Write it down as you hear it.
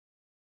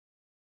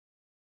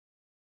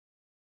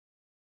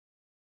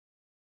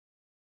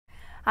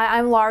Hi,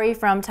 I'm Laurie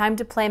from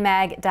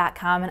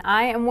TimeToPlayMag.com, and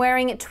I am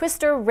wearing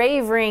Twister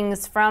Rave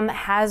Ringz from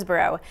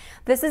Hasbro.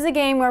 This is a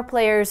game where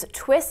players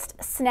twist,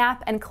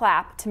 snap, and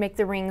clap to make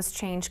the rings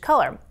change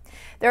color.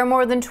 There are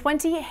more than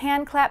 20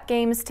 hand clap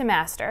games to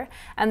master,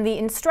 and the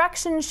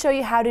instructions show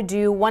you how to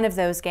do one of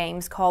those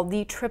games called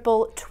the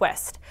triple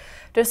twist.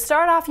 To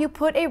start off, you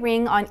put a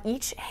ring on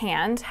each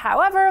hand.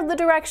 However, the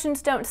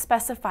directions don't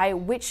specify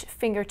which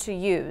finger to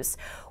use.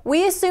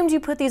 We assumed you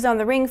put these on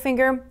the ring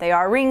finger. They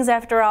are rings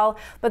after all,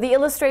 but the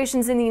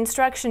illustrations in the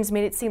instructions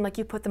made it seem like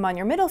you put them on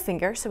your middle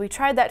finger, so we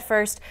tried that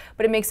first,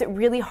 but it makes it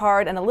really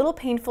hard and a little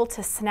painful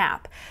to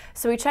snap.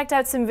 So we checked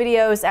out some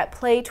videos at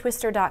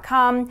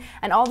playtwister.com,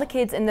 and all the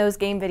kids in those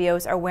game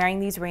videos are wearing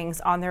these rings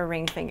on their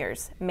ring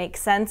fingers.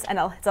 Makes sense, and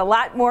it's a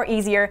lot more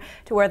easier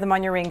to wear them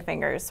on your ring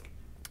fingers.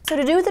 So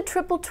to do the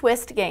triple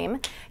twist game,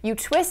 you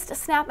twist,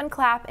 snap, and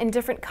clap in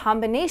different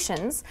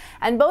combinations,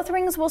 and both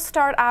rings will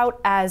start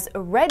out as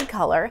a red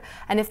color,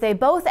 and if they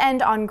both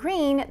end on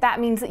green, that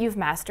means that you've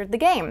mastered the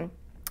game.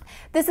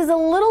 This is a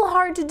little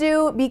hard to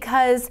do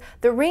because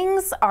the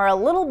rings are a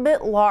little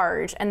bit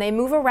large and they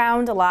move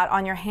around a lot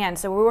on your hand.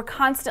 So we were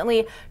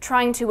constantly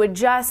trying to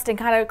adjust and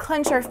kind of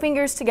clench our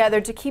fingers together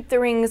to keep the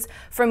rings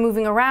from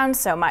moving around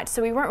so much.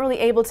 So we weren't really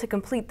able to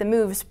complete the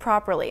moves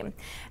properly.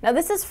 Now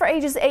this is for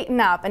ages 8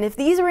 and up, and if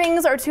these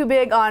rings are too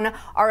big on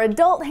our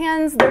adult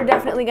hands, they're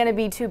definitely going to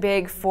be too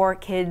big for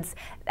kids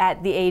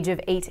at the age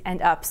of 8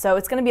 and up. So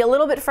it's going to be a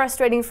little bit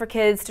frustrating for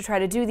kids to try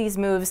to do these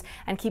moves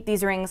and keep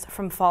these rings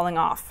from falling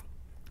off.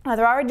 Now,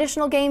 there are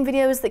additional game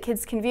videos that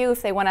kids can view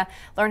if they want to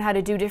learn how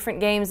to do different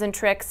games and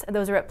tricks.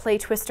 Those are at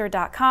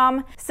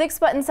playtwister.com. 6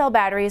 button cell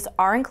batteries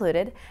are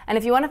included. And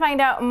if you want to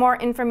find out more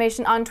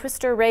information on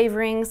Twister Rave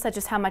Ringz, such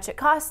as how much it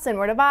costs and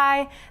where to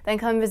buy, then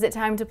come visit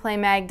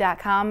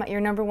TimeToPlayMag.com, your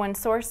 #1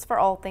 source for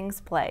all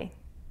things play.